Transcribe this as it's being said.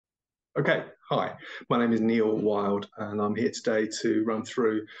Okay, hi, my name is Neil Wild, and I'm here today to run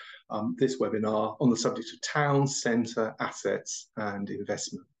through this webinar on the subject of town centre assets and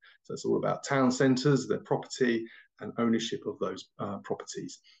investment. So it's all about town centres, their property and ownership of those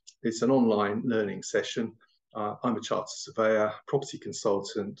properties. It's an online learning session. I'm a Chartered Surveyor, property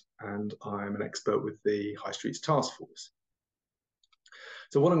consultant, and I'm an expert with the High Streets Task Force.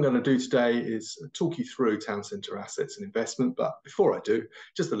 So what I'm going to do today is talk you through town centre assets and investment. But before I do,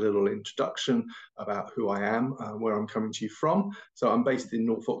 just a little introduction about who I am, where I'm coming to you from. So I'm based in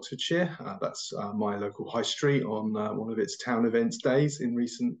North Oxfordshire. That's my local high street on one of its town events days in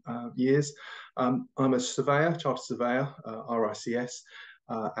recent years. I'm a surveyor, chartered surveyor, RICS.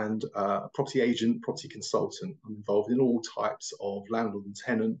 And property agent, property consultant. I'm involved in all types of landlord and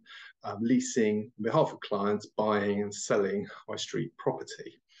tenant leasing on behalf of clients, buying and selling high street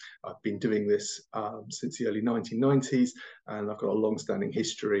property. I've been doing this since the early 1990s, and I've got a long-standing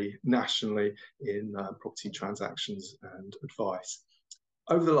history nationally in property transactions and advice.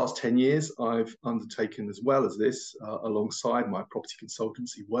 Over the last 10 years, I've undertaken, as well as this, alongside my property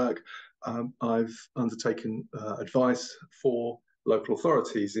consultancy work, I've undertaken advice for local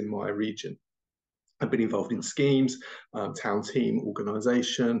authorities in my region. I've been involved in schemes, town team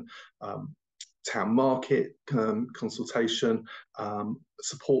organisation, town market consultation,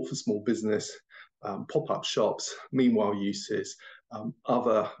 support for small business, pop-up shops, meanwhile uses,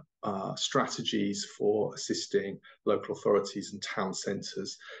 other strategies for assisting local authorities and town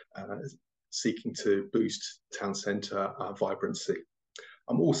centres seeking to boost town centre vibrancy.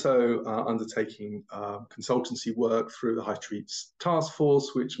 I'm also undertaking consultancy work through the High Streets Task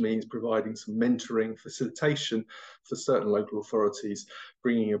Force, which means providing some mentoring, facilitation for certain local authorities,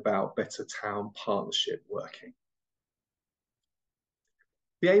 bringing about better town partnership working.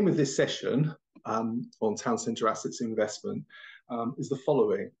 The aim of this session on town centre assets investment is the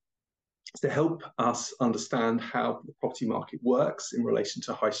following. It's to help us understand how the property market works in relation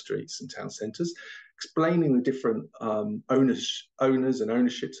to high streets and town centres, explaining the different owners and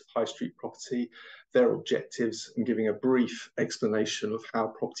ownerships of high street property, their objectives, and giving a brief explanation of how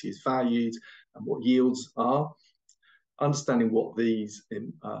property is valued and what yields are, understanding what the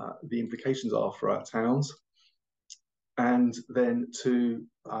implications are for our towns, and then to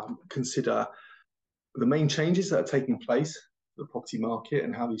consider the main changes that are taking place in the property market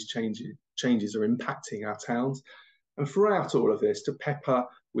and how these changes are impacting our towns. And throughout all of this, to pepper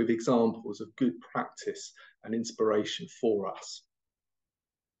with examples of good practice and inspiration for us.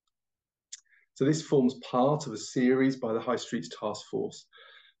 So this forms part of a series by the High Streets Task Force.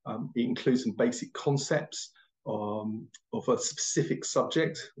 It includes some basic concepts of a specific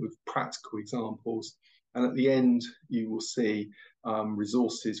subject with practical examples. And at the end, you will see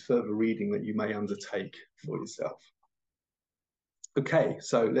resources, further reading that you may undertake for yourself. Okay,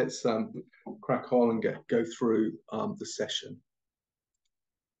 so let's crack on and go through the session.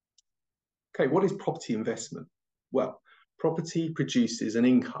 Okay, what is property investment? Well, property produces an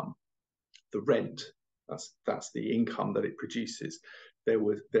income, the rent. That's the income that it produces.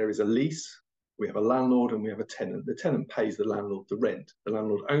 There is a lease, we have a landlord, and we have a tenant. The tenant pays the landlord the rent. The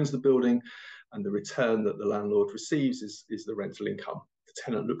landlord owns the building, and the return that the landlord receives is the rental income. The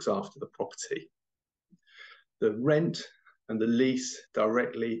tenant looks after the property. The rent and the lease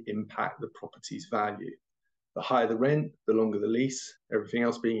directly impact the property's value. The higher the rent, the longer the lease, everything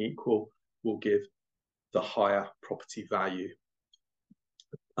else being equal, will give the higher property value.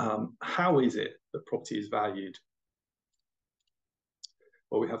 How is it that property is valued?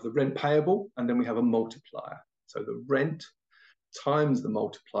 Well, we have the rent payable, and then we have a multiplier. So the rent times the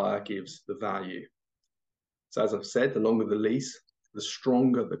multiplier gives the value. So as I've said, the longer the lease, the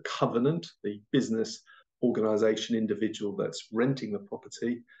stronger the covenant, the business organisation individual that's renting the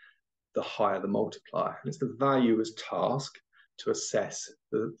property, the higher the multiplier. And it's the valuer's task to assess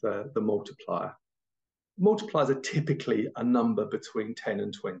the multiplier. Multipliers are typically a number between 10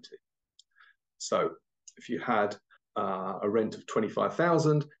 and 20. So if you had a rent of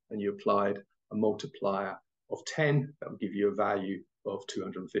 25,000 and you applied a multiplier of 10, that would give you a value of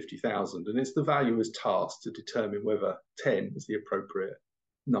 250,000. And it's the valuer's task to determine whether 10 is the appropriate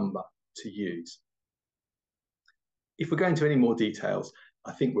number to use. If we're going to any more details,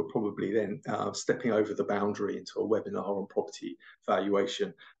 I think we're probably then stepping over the boundary into a webinar on property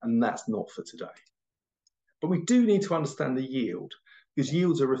valuation, and that's not for today. But we do need to understand the yield, because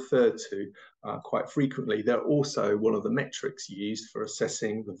yields are referred to quite frequently. They're also one of the metrics used for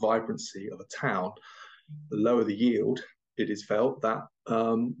assessing the vibrancy of a town. The lower the yield, it is felt that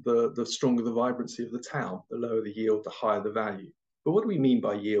the stronger the vibrancy of the town. The lower the yield, the higher the value. But what do we mean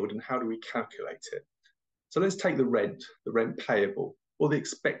by yield, and how do we calculate it? So let's take the rent payable. or the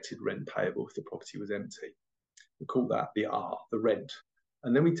expected rent payable if the property was empty. We call that the R, the rent.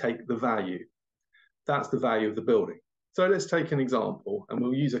 And then we take the value. That's the value of the building. So let's take an example, and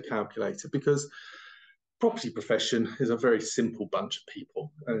we'll use a calculator because property profession is a very simple bunch of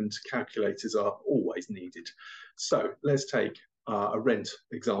people and calculators are always needed. So let's take a rent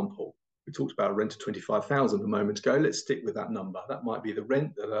example. We talked about a rent of 25,000 a moment ago. Let's stick with that number. That might be the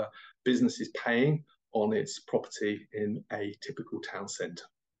rent that a business is paying on its property in a typical town centre.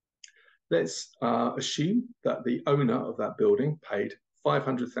 Let's assume that the owner of that building paid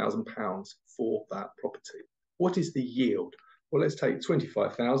 £500,000 for that property. What is the yield? Well, let's take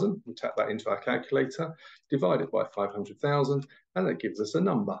 25,000 and tap that into our calculator, divide it by 500,000, and that gives us a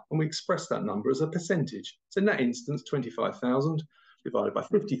number. And we express that number as a percentage. So in that instance, 25,000 divided by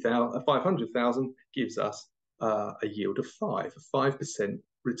 500,000 gives us a yield of 5, a 5%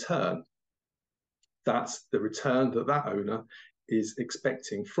 return. That's the return that that owner is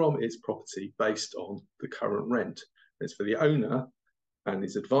expecting from its property based on the current rent. It's for the owner and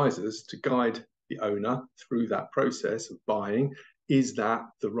his advisors to guide the owner through that process of buying. Is that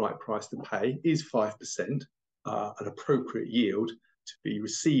the right price to pay? Is 5% an appropriate yield to be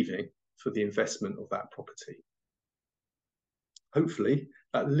receiving for the investment of that property? Hopefully,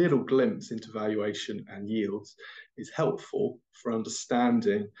 that little glimpse into valuation and yields is helpful for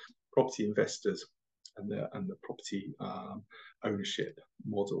understanding property investors and the property ownership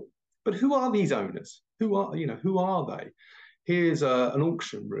model. But who are these owners? Who are they? Here's an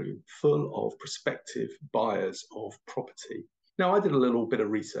auction room full of prospective buyers of property. Now, I did a little bit of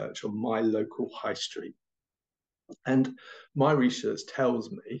research on my local high street, and my research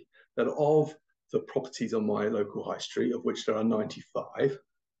tells me that of the properties on my local high street, of which there are 95,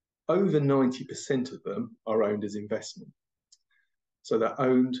 over 90% of them are owned as investment. So they're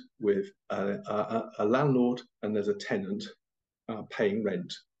owned with a landlord and there's a tenant paying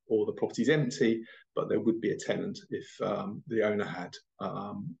rent, or the property's empty, but there would be a tenant if the owner had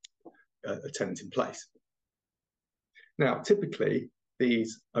a tenant in place. Now, typically,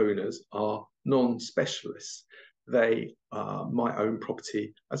 these owners are non-specialists. They might own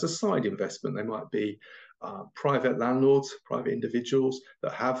property as a side investment. They might be private landlords, private individuals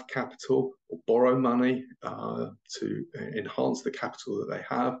that have capital or borrow money to enhance the capital that they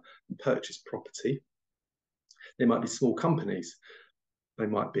have and purchase property. They might be small companies. They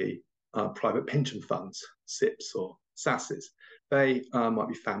might be private pension funds, SIPs or SASs. They might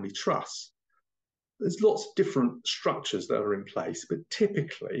be family trusts. There's lots of different structures that are in place, but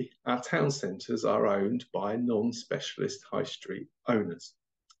typically our town centres are owned by non-specialist high street owners.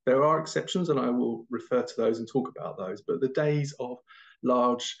 There are exceptions, and I will refer to those and talk about those, but the days of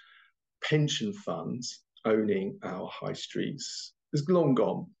large pension funds owning our high streets is long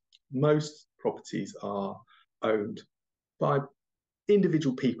gone. Most properties are owned by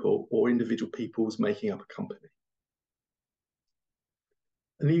individual people or individual peoples making up a company.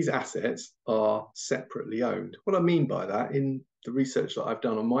 And these assets are separately owned. What I mean by that, in the research that I've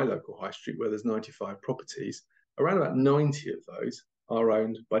done on my local high street, where there's 95 properties, around about 90 of those are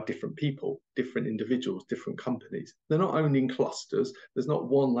owned by different people, different individuals, different companies. They're not owned in clusters. There's not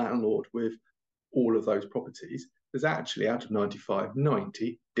one landlord with all of those properties. There's actually, out of 95,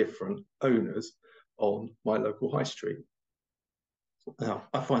 90 different owners on my local high street. Now,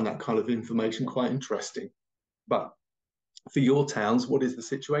 I find that kind of information quite interesting. But for your towns, what is the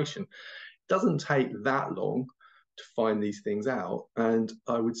situation? It doesn't take that long to find these things out, and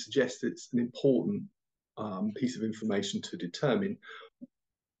I would suggest it's an important piece of information to determine,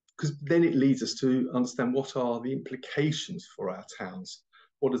 because then it leads us to understand what are the implications for our towns.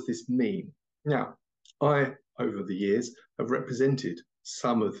 What does this mean? Now, I, over the years, have represented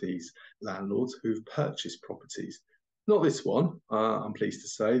some of these landlords who've purchased properties. Not this one, I'm pleased to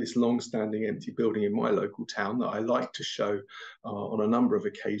say, this long-standing empty building in my local town that I like to show on a number of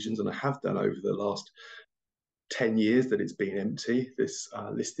occasions, and I have done over the last 10 years that it's been empty, this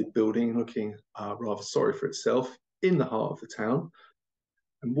listed building looking rather sorry for itself in the heart of the town,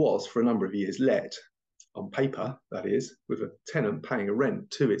 and was for a number of years let, on paper that is, with a tenant paying a rent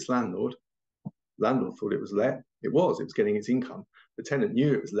to its landlord. Landlord thought it was let. It was getting its income. The tenant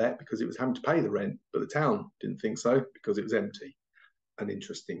knew it was let because it was having to pay the rent, but the town didn't think so because it was empty. An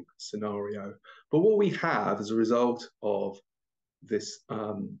interesting scenario. But what we have as a result of this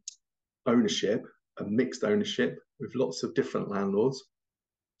ownership, a mixed ownership with lots of different landlords,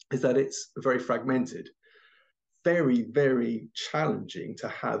 is that it's very fragmented. Very, very challenging to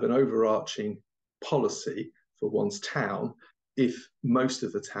have an overarching policy for one's town if most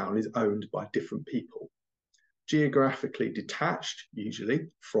of the town is owned by different people, geographically detached usually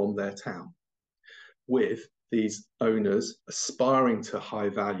from their town, with these owners aspiring to high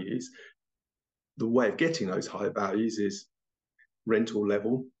values, the way of getting those high values is rental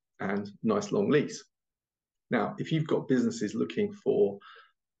level and nice long lease. Now, if you've got businesses looking for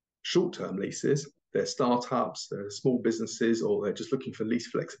short-term leases, they're startups, they're small businesses, or they're just looking for lease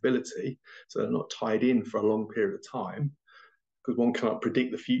flexibility, so they're not tied in for a long period of time, because one cannot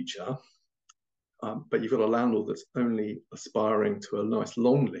predict the future. But you've got a landlord that's only aspiring to a nice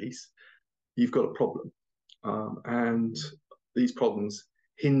long lease, you've got a problem. And these problems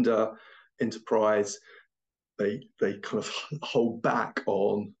hinder enterprise. They kind of hold back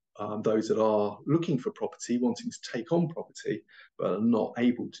on those that are looking for property, wanting to take on property, but are not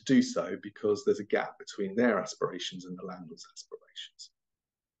able to do so because there's a gap between their aspirations and the landlord's aspirations.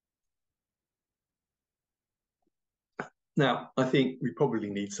 Now, I think we probably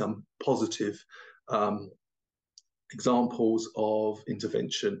need some positive examples of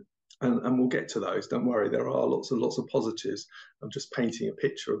intervention, and we'll get to those. Don't worry, there are lots of positives. I'm just painting a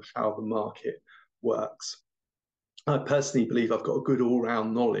picture of how the market works. I personally believe I've got a good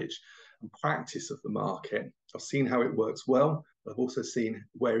all-round knowledge and practice of the market. I've seen how it works well, but I've also seen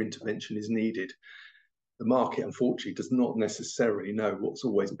where intervention is needed. The market, unfortunately, does not necessarily know what's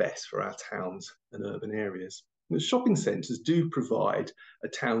always best for our towns and urban areas. The shopping centres do provide a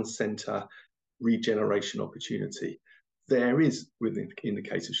town centre regeneration opportunity. There is, in the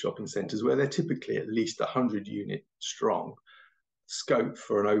case of shopping centres, where they're typically at least 100 unit strong, scope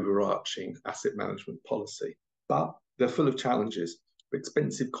for an overarching asset management policy. But they're full of challenges,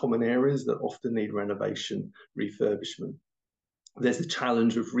 expensive common areas that often need renovation, refurbishment. There's the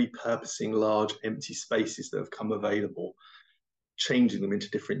challenge of repurposing large empty spaces that have come available, changing them into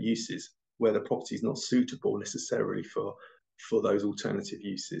different uses, where the property is not suitable necessarily for those alternative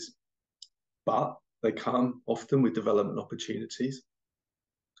uses. But they come often with development opportunities.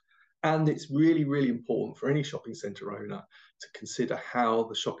 And it's really, really important for any shopping centre owner to consider how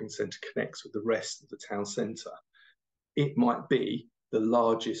the shopping centre connects with the rest of the town centre. It might be the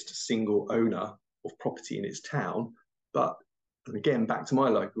largest single owner of property in its town, but, and again, back to my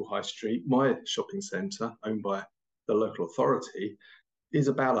local high street, my shopping centre, owned by the local authority, is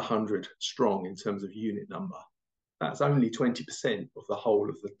about 100 strong in terms of unit number. That's only 20% of the whole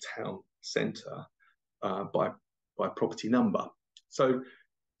of the town centre by property number. So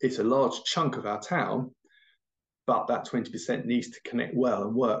it's a large chunk of our town, but that 20% needs to connect well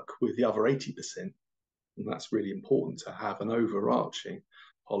and work with the other 80%. And that's really important to have an overarching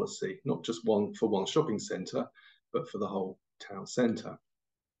policy, not just one for one shopping centre, but for the whole town centre.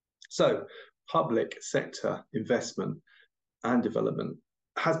 So public sector investment and development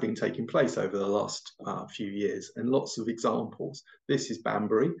has been taking place over the last few years, and lots of examples. This is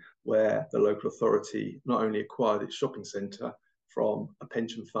Banbury, where the local authority not only acquired its shopping centre from a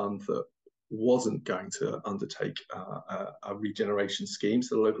pension fund that wasn't going to undertake a regeneration scheme,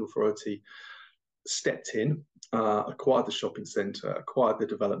 so the local authority stepped in, acquired the shopping centre, acquired the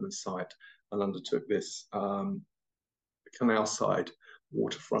development site, and undertook this canal side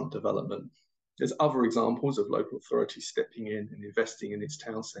waterfront development. There's other examples of local authorities stepping in and investing in its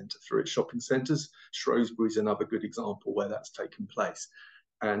town centre through its shopping centres. Shrewsbury is another good example where that's taken place.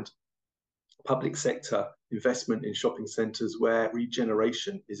 And public sector investment in shopping centres where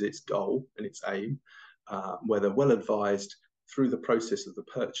regeneration is its goal and its aim, where they're well advised through the process of the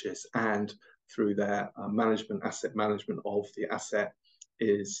purchase and through their asset management of the asset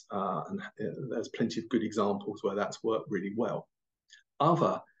is, and there's plenty of good examples where that's worked really well.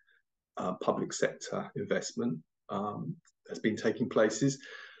 Other public sector investment has been taking places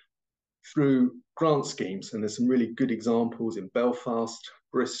through grant schemes, and there's some really good examples in Belfast,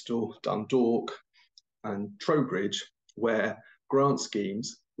 Bristol, Dundalk, and Trowbridge, where grant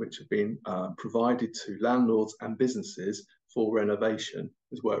schemes which have been provided to landlords and businesses for renovation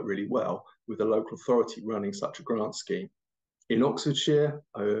has worked really well, with the local authority running such a grant scheme. In Oxfordshire,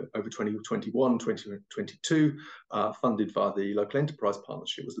 over 2021, 2022, funded via the Local Enterprise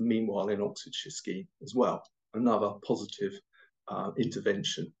Partnership, was the Meanwhile in Oxfordshire scheme as well. Another positive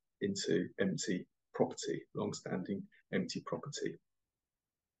intervention into empty property, long-standing empty property.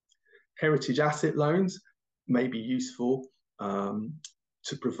 Heritage asset loans may be useful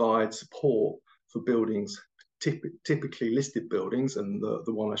to provide support for buildings, typically listed buildings, and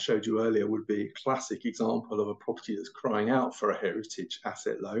the one I showed you earlier would be a classic example of a property that's crying out for a heritage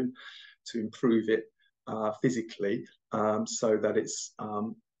asset loan to improve it physically, so that it's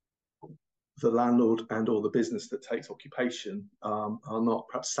the landlord and or the business that takes occupation are not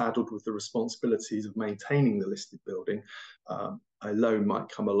perhaps saddled with the responsibilities of maintaining the listed building. A loan might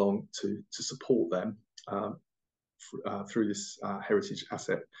come along to support them through this heritage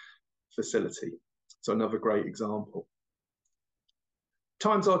asset facility. So another great example.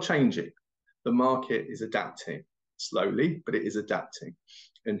 Times are changing. The market is adapting slowly, but it is adapting.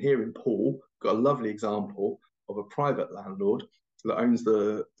 And here in Poole, got a lovely example of a private landlord that owns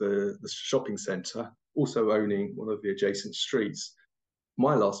the shopping centre, also owning one of the adjacent streets.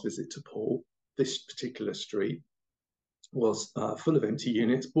 My last visit to Poole, this particular street was full of empty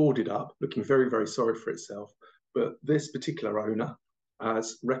units, boarded up, looking very, very sorry for itself. But this particular owner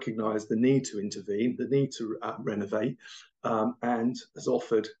has recognised the need to intervene, the need to renovate, and has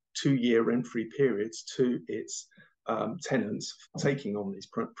offered 2-year rent-free periods to its tenants taking on these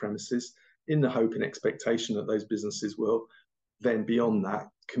premises, in the hope and expectation that those businesses will then, beyond that,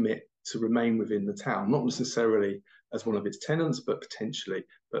 commit to remain within the town, not necessarily as one of its tenants, but potentially,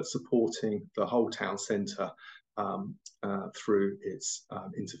 but supporting the whole town centre through its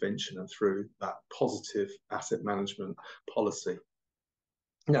intervention and through that positive asset management policy.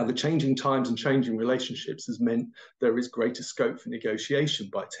 Now, the changing times and changing relationships has meant there is greater scope for negotiation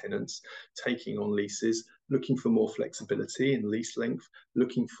by tenants taking on leases, looking for more flexibility in lease length,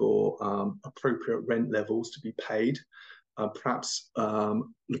 looking for appropriate rent levels to be paid, perhaps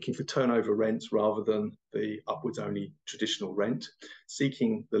looking for turnover rents rather than the upwards only traditional rent,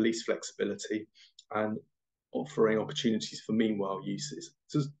 seeking the lease flexibility and offering opportunities for meanwhile uses.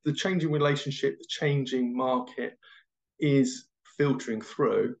 So the changing relationship, the changing market is filtering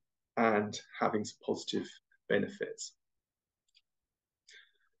through and having some positive benefits.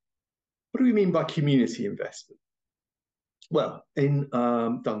 What do we mean by community investment? Well, in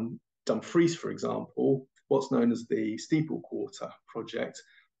Dumfries, for example, what's known as the Steeple Quarter project,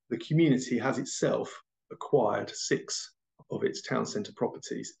 the community has itself acquired 6 of its town centre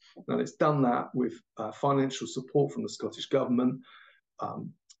properties. Now, it's done that with financial support from the Scottish Government,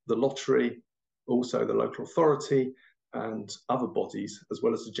 the lottery, also the local authority, and other bodies, as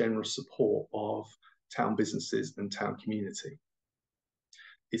well as the generous support of town businesses and town community.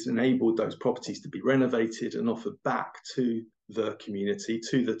 It's enabled those properties to be renovated and offered back to the community,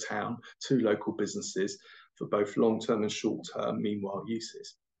 to the town, to local businesses for both long-term and short-term meanwhile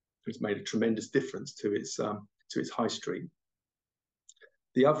uses. It's made a tremendous difference to its high street.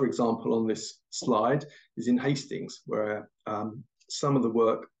 The other example on this slide is in Hastings, where some of the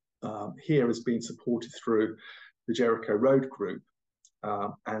work here has been supported through the Jericho Road Group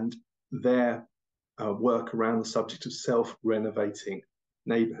and their work around the subject of self-renovating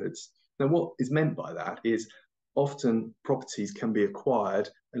neighbourhoods. Now, what is meant by that is often properties can be acquired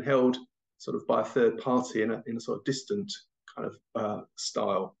and held sort of by a third party in a sort of distant kind of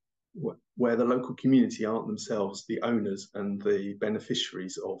style, where the local community aren't themselves the owners and the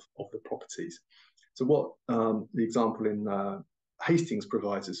beneficiaries of the properties. So what the example in Hastings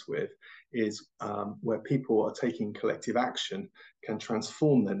provides us with is where people are taking collective action can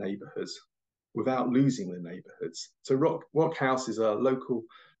transform their neighbourhoods without losing their neighbourhoods. So Rock House is a local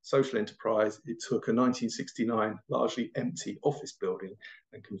social enterprise. It took a 1969 largely empty office building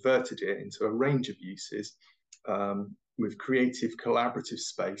and converted it into a range of uses with creative collaborative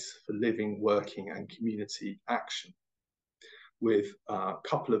space for living, working and community action, with a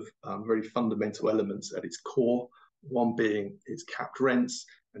couple of very fundamental elements at its core, one being its capped rents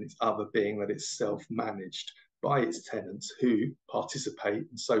and its other being that it's self-managed by its tenants who participate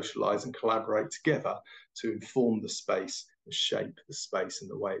and socialise and collaborate together to inform the space and shape the space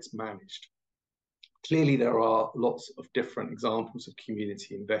and the way it's managed. Clearly, there are lots of different examples of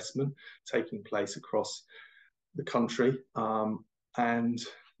community investment taking place across the country, and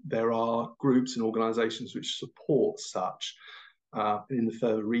there are groups and organisations which support such. In the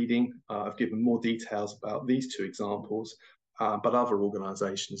further reading, I've given more details about these 2 examples, but other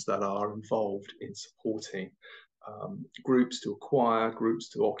organisations that are involved in supporting groups to acquire, groups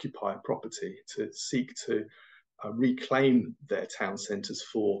to occupy property, to seek to reclaim their town centres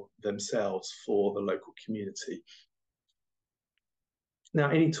for themselves, for the local community. Now,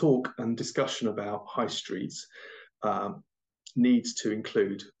 any talk and discussion about high streets needs to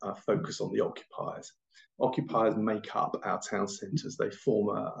include a focus on the occupiers. Occupiers make up our town centres. They form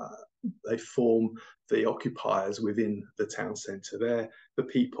the occupiers within the town centre. They're the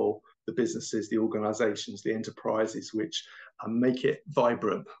people, the businesses, the organisations, the enterprises which make it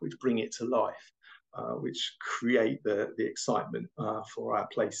vibrant, which bring it to life, which create the excitement for our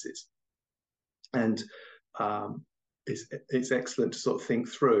places. And it's excellent to sort of think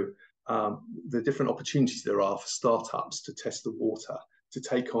through the different opportunities there are for startups to test the water, to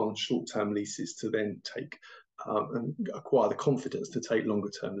take on short-term leases, to then take and acquire the confidence to take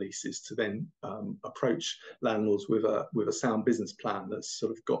longer-term leases, to then approach landlords with a sound business plan that's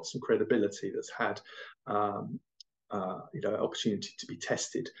sort of got some credibility, that's had opportunity to be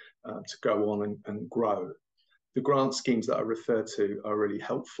tested, to go on and grow. The grant schemes that I refer to are really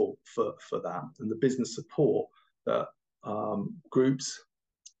helpful for that, and the business support that groups,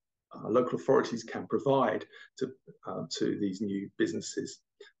 local authorities can provide to these new businesses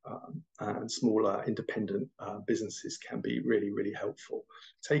and smaller independent businesses can be really, really helpful.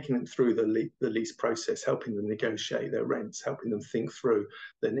 Taking them through the lease process, helping them negotiate their rents, helping them think through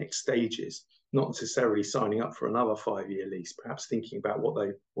the next stages, not necessarily signing up for another 5-year lease, perhaps thinking about what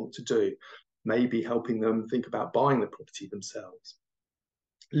they want to do, maybe helping them think about buying the property themselves.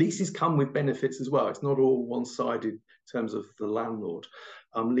 Leases come with benefits as well. It's not all one-sided in terms of the landlord.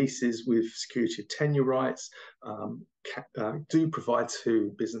 Leases with security of tenure rights do provide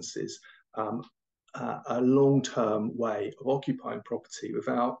to businesses a long-term way of occupying property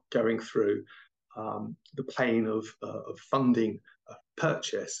without going through the pain of funding a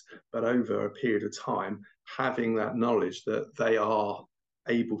purchase, but over a period of time, having that knowledge that they are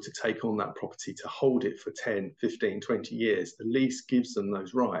able to take on that property, to hold it for 10, 15, 20 years. The lease gives them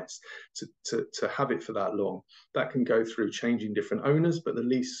those rights to have it for that long. That can go through changing different owners, but the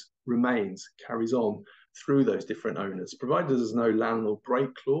lease remains, carries on through those different owners, provided there's no landlord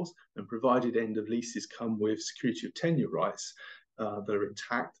break clause and provided end of leases come with security of tenure rights that are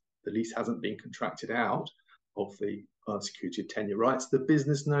intact. The lease hasn't been contracted out of the security of tenure rights. The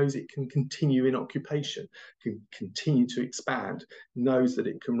business knows it can continue in occupation, can continue to expand, knows that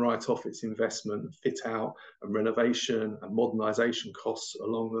it can write off its investment, fit out and renovation and modernisation costs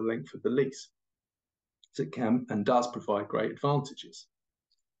along the length of the lease. So it can and does provide great advantages.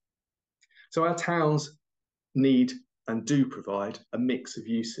 So our towns need and do provide a mix of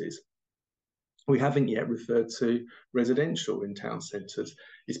uses. We haven't yet referred to residential in town centres.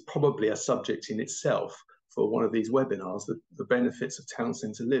 It's probably a subject in itself for one of these webinars, the benefits of town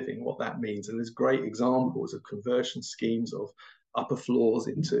centre living, what that means. And there's great examples of conversion schemes of upper floors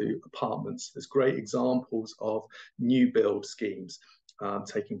into apartments. There's great examples of new build schemes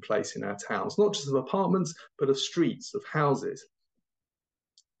taking place in our towns, not just of apartments, but of streets, of houses.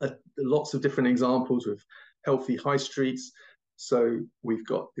 Lots of different examples with healthy high streets. So we've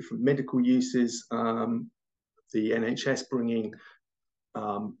got different medical uses, the NHS bringing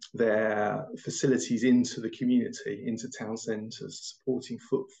their facilities into the community, into town centres, supporting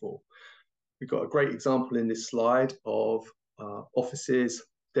footfall. We've got a great example in this slide of offices,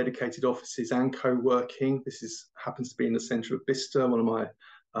 dedicated offices and co-working. This happens to be in the centre of Bicester, one of my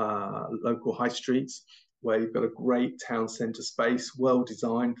local high streets, where you've got a great town centre space, well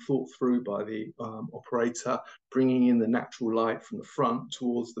designed, thought through by the operator, bringing in the natural light from the front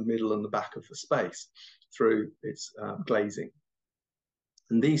towards the middle and the back of the space through its glazing.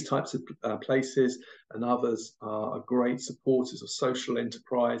 And these types of places and others are great supporters of social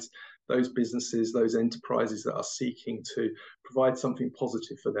enterprise, those businesses, those enterprises that are seeking to provide something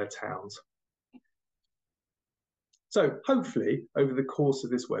positive for their towns. So hopefully, over the course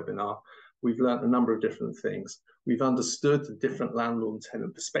of this webinar, we've learned a number of different things. We've understood the different landlord and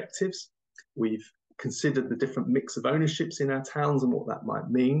tenant perspectives. We've considered the different mix of ownerships in our towns and what that might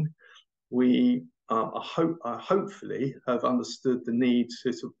mean. We hopefully have understood the need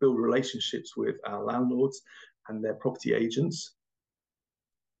to sort of build relationships with our landlords and their property agents.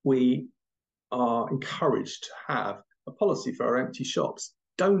 We are encouraged to have a policy for our empty shops.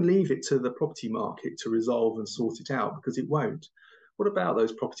 Don't leave it to the property market to resolve and sort it out, because it won't. What about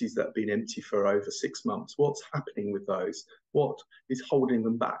those properties that have been empty for over 6 months? What's happening with those? What is holding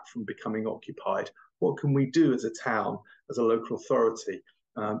them back from becoming occupied? What can we do as a town, as a local authority,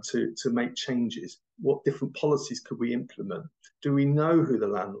 to make changes? What different policies could we implement? Do we know who the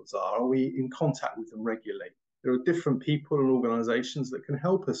landlords are? Are we in contact with them regularly? There are different people and organisations that can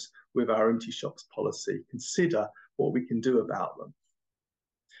help us with our empty shops policy. Consider what we can do about them.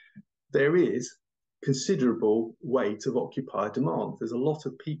 There is considerable weight of occupier demand. There's a lot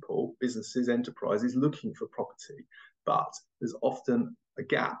of people, businesses, enterprises looking for property, but there's often a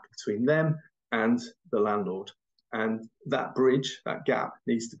gap between them and the landlord. And that bridge, that gap,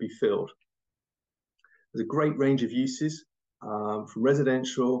 needs to be filled. There's a great range of uses, from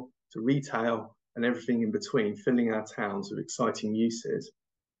residential to retail and everything in between, filling our towns with exciting uses.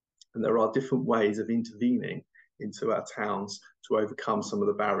 And there are different ways of intervening into our towns to overcome some of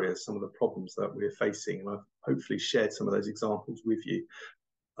the barriers, some of the problems that we're facing. And I've hopefully shared some of those examples with you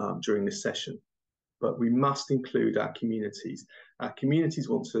during this session. But we must include our communities. Our communities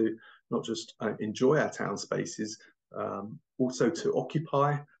want to not just enjoy our town spaces, also to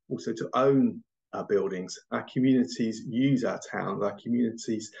occupy, also to own our buildings. Our communities use our towns, our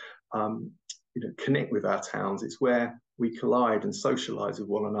communities connect with our towns. It's where we collide and socialise with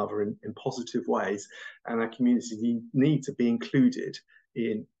one another in positive ways, and our communities need to be included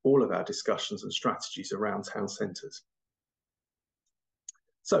in all of our discussions and strategies around town centres.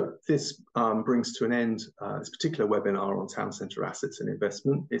 So this brings to an end this particular webinar on town centre assets and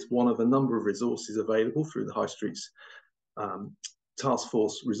investment. It's one of a number of resources available through the High Streets Task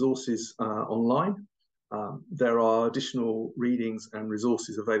Force resources online. There are additional readings and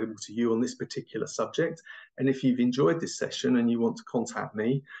resources available to you on this particular subject. And if you've enjoyed this session and you want to contact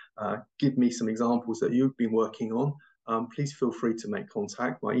me, give me some examples that you've been working on, please feel free to make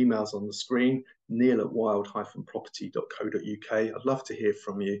contact. My email's on the screen, neil@wild-property.co.uk. I'd love to hear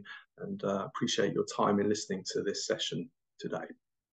from you and appreciate your time in listening to this session today.